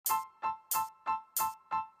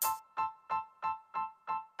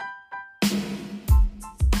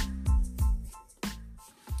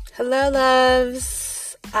Hello,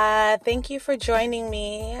 loves. Thank you for joining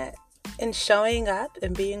me and showing up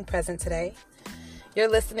and being present today. You're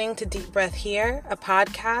listening to Deep Breath Here, a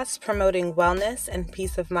podcast promoting wellness and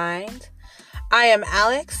peace of mind. I am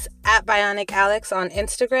Alex, at Bionic Alex on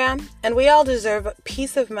Instagram, and we all deserve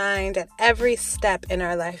peace of mind at every step in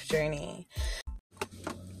our life journey.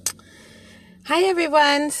 Hi,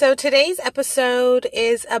 everyone. So today's episode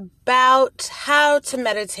is about how to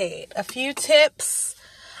meditate. A few tips,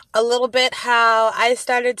 a little bit how I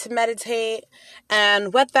started to meditate,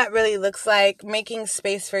 and what that really looks like, making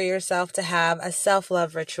space for yourself to have a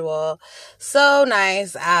self-love ritual so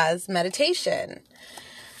nice as meditation.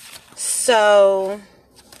 So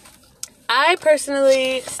I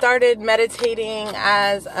personally started meditating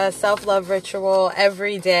as a self-love ritual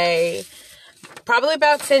every day, probably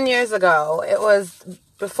about 10 years ago. It was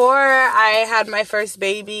before I had my first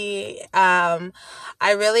baby.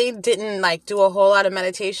 I really didn't do a whole lot of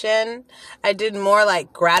meditation. I did more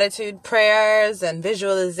gratitude prayers and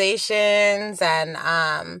visualizations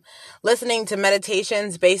and listening to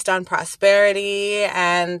meditations based on prosperity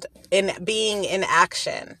and in being in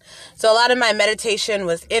action. So a lot of my meditation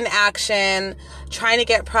was in action, trying to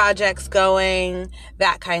get projects going,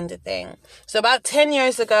 that kind of thing. So about 10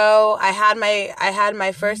 years ago, I had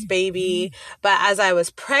my first baby, but as I was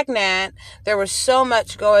pregnant, there was so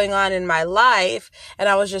much going on in my life, and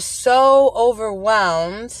I was just so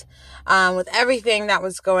overwhelmed with everything that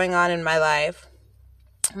was going on in my life.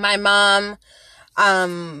 My mom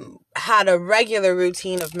had a regular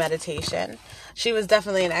routine of meditation. She was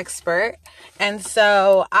definitely an expert. And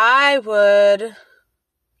so I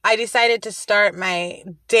decided to start my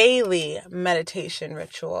daily meditation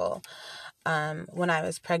ritual when I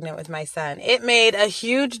was pregnant with my son. It made a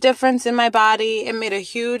huge difference in my body. It made a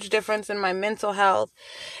huge difference in my mental health.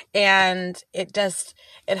 And it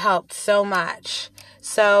helped so much.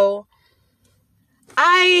 So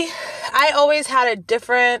I always had a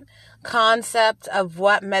different concept of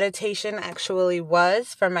what meditation actually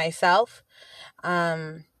was for myself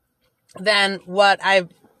than what I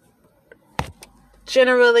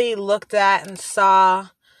generally looked at and saw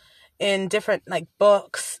in different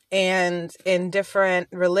books and in different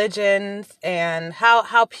religions, and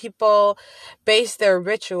how people base their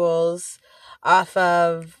rituals off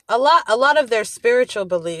of a lot of their spiritual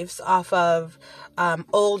beliefs off of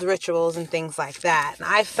old rituals and things like that. And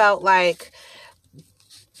I felt like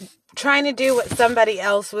trying to do what somebody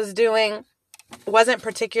else was doing wasn't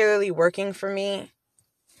particularly working for me.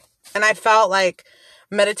 And I felt like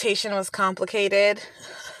meditation was complicated,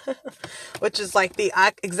 which is the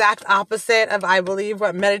exact opposite of, I believe,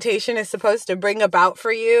 what meditation is supposed to bring about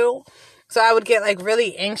for you. So I would get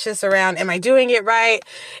really anxious around, am I doing it right?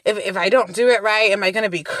 If I don't do it right, am I going to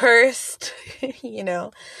be cursed?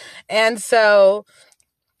 And so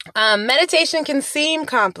meditation can seem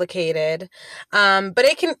complicated, but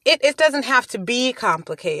it doesn't have to be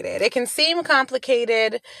complicated. It can seem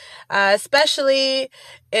complicated, especially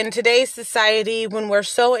in today's society when we're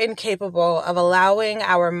so incapable of allowing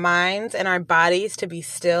our minds and our bodies to be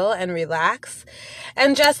still and relax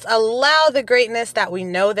and just allow the greatness that we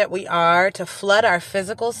know that we are to flood our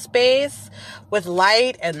physical space with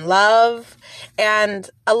light and love. And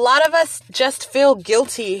a lot of us just feel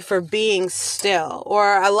guilty for being still,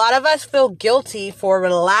 or a lot of us feel guilty for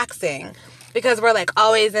relaxing because we're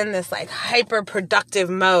always in this hyper productive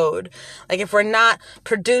mode. If we're not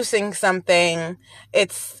producing something,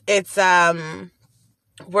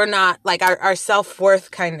 we're not our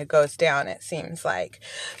self-worth kind of goes down, it seems like.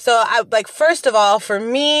 So first of all, for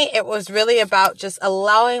me, it was really about just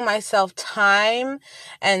allowing myself time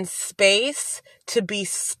and space to be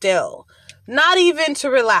still. Not even to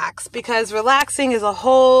relax, because relaxing is a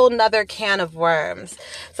whole nother can of worms.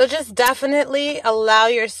 So just definitely allow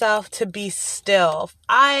yourself to be still.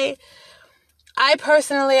 I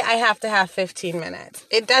personally, I have to have 15 minutes.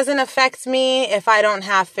 It doesn't affect me if I don't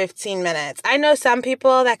have 15 minutes. I know some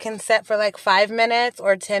people that can sit for 5 minutes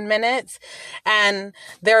or 10 minutes and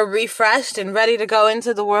they're refreshed and ready to go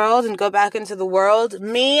into the world and go back into the world.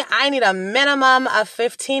 Me, I need a minimum of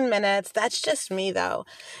 15 minutes. That's just me though.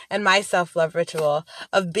 And my self-love ritual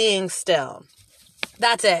of being still.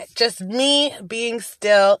 That's it. Just me being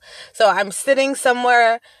still. So I'm sitting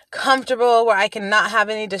somewhere comfortable where I can not have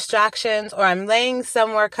any distractions, or I'm laying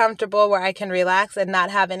somewhere comfortable where I can relax and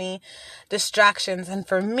not have any distractions. And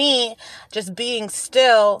for me, just being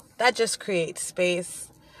still, that just creates space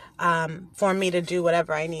for me to do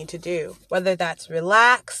whatever I need to do, whether that's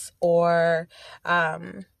relax or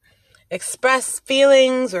express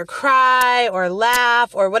feelings or cry or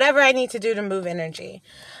laugh or whatever I need to do to move energy.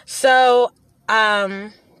 So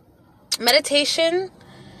meditation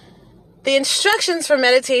the instructions for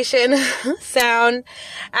meditation sound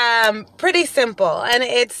pretty simple, and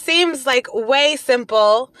it seems like way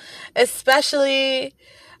simple, especially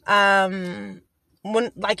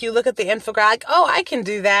when like you look at the infographic, oh, I can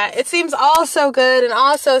do that. It seems all so good and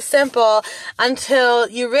all so simple until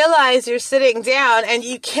you realize you're sitting down and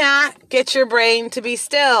you can't get your brain to be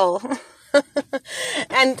still.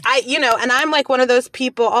 And I'm like one of those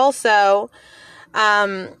people also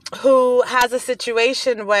who has a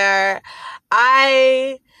situation where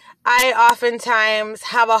I oftentimes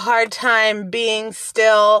have a hard time being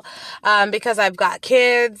still because I've got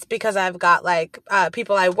kids, because I've got like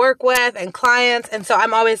people I work with and clients. And so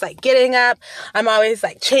I'm always like getting up. I'm always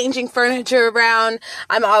like changing furniture around.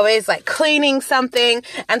 I'm always like cleaning something.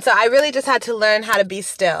 And so I really just had to learn how to be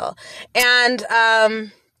still.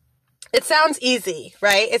 And it sounds easy,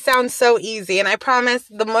 right? It sounds so easy. And I promise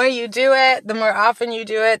the more you do it, the more often you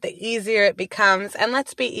do it, the easier it becomes. And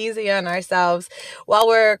let's be easy on ourselves while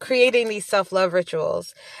we're creating these self-love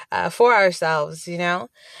rituals for ourselves, you know?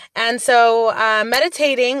 And so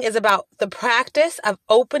meditating is about the practice of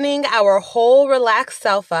opening our whole relaxed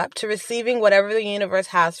self up to receiving whatever the universe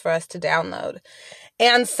has for us to download.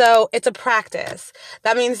 And so it's a practice.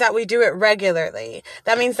 That means that we do it regularly.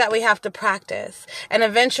 That means that we have to practice. And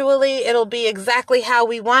eventually it'll be exactly how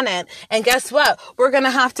we want it. And guess what? We're going to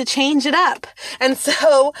have to change it up. And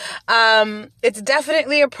so it's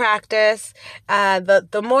definitely a practice.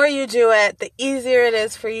 The more you do it, the easier it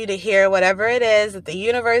is for you to hear whatever it is that the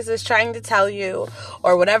universe is trying to tell you,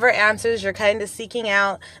 or whatever answers you're kind of seeking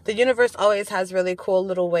out. The universe always has really cool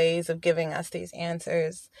little ways of giving us these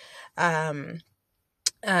answers.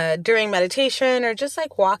 During meditation or just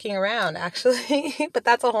like walking around actually, but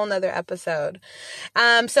that's a whole nother episode.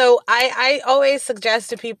 So I always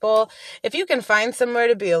suggest to people, if you can find somewhere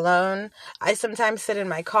to be alone, I sometimes sit in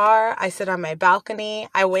my car, I sit on my balcony,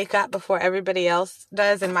 I wake up before everybody else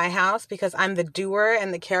does in my house because I'm the doer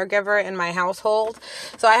and the caregiver in my household.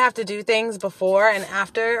 So I have to do things before and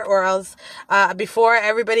after, or else, before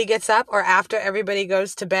everybody gets up or after everybody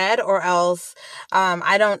goes to bed, or else,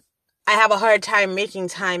 I have a hard time making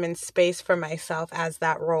time and space for myself as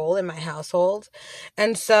that role in my household.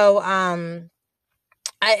 And so,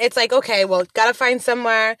 it's like, okay, well, gotta find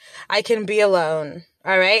somewhere I can be alone.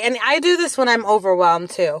 All right. And I do this when I'm overwhelmed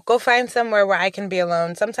too. Go find somewhere where I can be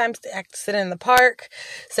alone. Sometimes I sit in the park,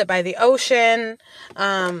 sit by the ocean,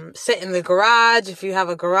 sit in the garage. If you have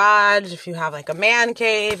a garage, if you have like a man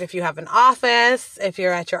cave, if you have an office, if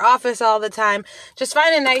you're at your office all the time, just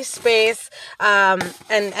find a nice space,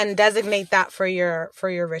 and designate that for your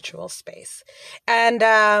ritual space.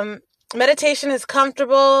 And, meditation is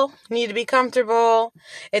comfortable. You need to be comfortable.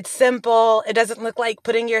 It's simple. It doesn't look like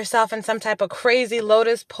putting yourself in some type of crazy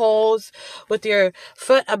lotus pose with your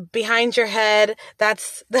foot up behind your head.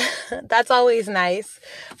 That's always nice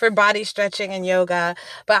for body stretching and yoga.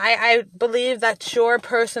 But I believe that your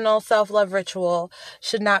personal self-love ritual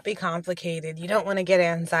should not be complicated. You don't want to get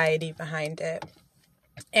anxiety behind it.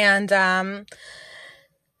 And,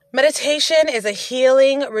 meditation is a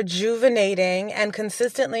healing, rejuvenating, and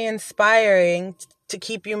consistently inspiring to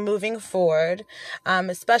keep you moving forward,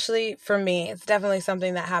 especially for me. It's definitely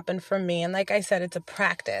something that happened for me. And like I said, it's a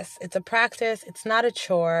practice. It's a practice. It's not a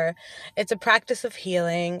chore. It's a practice of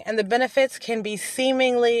healing. And the benefits can be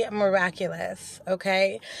seemingly miraculous,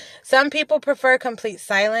 okay? Some people prefer complete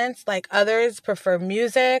silence, like others prefer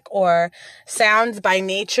music or sounds by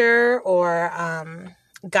nature, or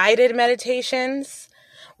guided meditations,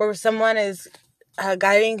 where someone is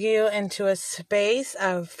guiding you into a space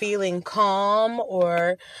of feeling calm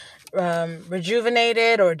or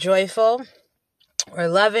rejuvenated or joyful or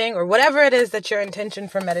loving, or whatever it is that your intention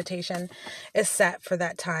for meditation is set for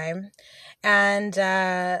that time. And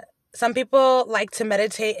some people like to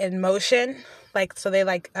meditate in motion, so they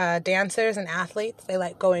like dancers and athletes. They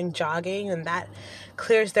like going jogging, and that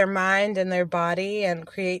clears their mind and their body and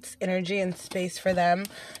creates energy and space for them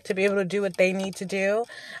to be able to do what they need to do.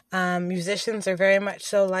 Musicians are very much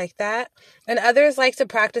so like that. And others like to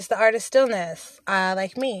practice the art of stillness.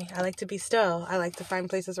 Like me, I like to be still. I like to find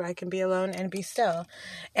places where I can be alone and be still.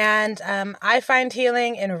 And I find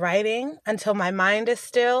healing in writing until my mind is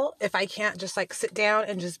still. If I can't just like sit down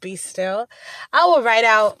and just be still, I will write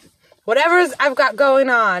out whatever I've got going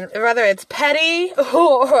on, whether it's petty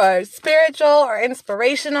or spiritual or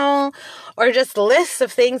inspirational or just lists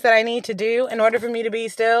of things that I need to do in order for me to be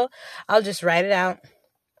still. I'll just write it out.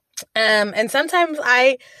 And sometimes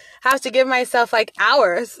I have to give myself like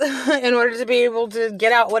hours in order to be able to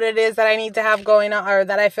get out what it is that I need to have going on, or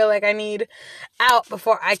that I feel like I need out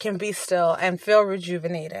before I can be still and feel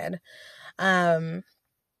rejuvenated.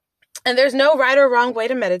 And there's no right or wrong way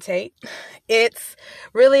to meditate. It's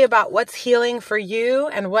really about what's healing for you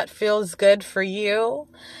and what feels good for you.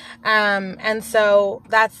 And so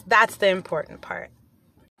that's the important part.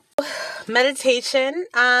 Meditation,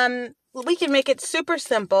 we can make it super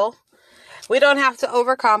simple. We don't have to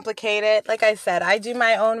overcomplicate it. Like I said, I do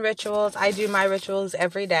my own rituals. I do my rituals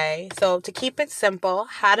every day. So to keep it simple,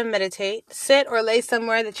 how to meditate, sit or lay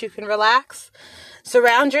somewhere that you can relax.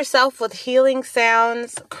 Surround yourself with healing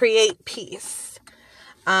sounds. Create peace.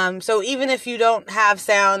 So even if you don't have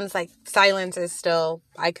sounds, like silence is still,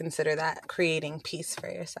 I consider that creating peace for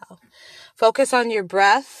yourself. Focus on your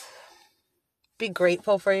breath. Be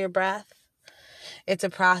grateful for your breath. It's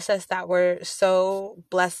a process that we're so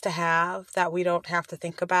blessed to have that we don't have to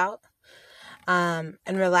think about. And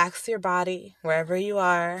relax your body wherever you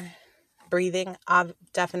are. Breathing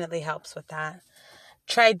definitely helps with that.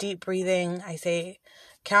 Try deep breathing. I say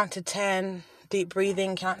count to 10. Deep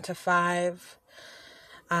breathing, count to 5.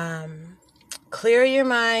 Clear your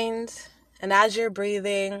mind. And as you're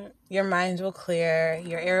breathing, your mind will clear.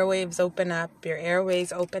 Your airwaves open up. Your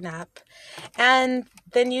airways open up. And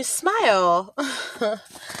then you smile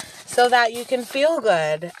so that you can feel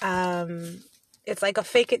good. It's like a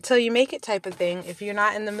fake it till you make it type of thing. If you're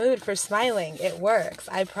not in the mood for smiling, it works.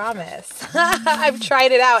 I promise. I've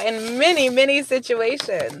tried it out in many, many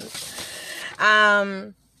situations.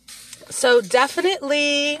 So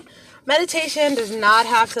definitely, meditation does not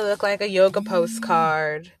have to look like a yoga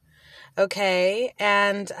postcard. Okay,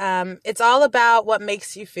 and it's all about what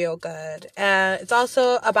makes you feel good. It's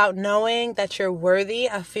also about knowing that you're worthy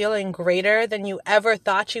of feeling greater than you ever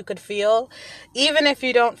thought you could feel, even if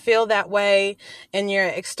you don't feel that way in your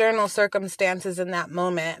external circumstances in that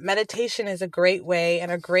moment. Meditation is a great way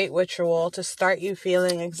and a great ritual to start you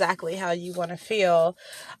feeling exactly how you want to feel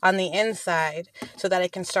on the inside so that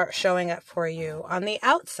it can start showing up for you on the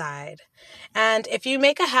outside. And if you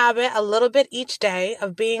make a habit a little bit each day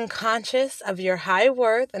of being conscious of your high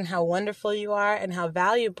worth and how wonderful you are and how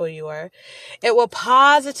valuable you are, it will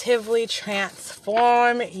positively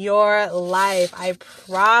transform your life. I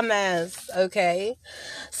promise. Okay.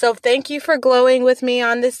 So thank you for glowing with me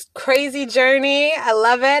on this crazy journey. I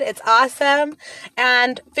love it. It's awesome.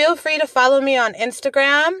 And feel free to follow me on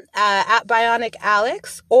Instagram at Bionic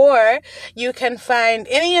Alex, or you can find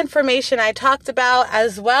any information I talked about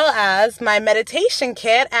as well as my meditation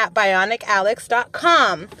kit at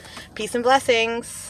bionicalex.com. Peace and blessings.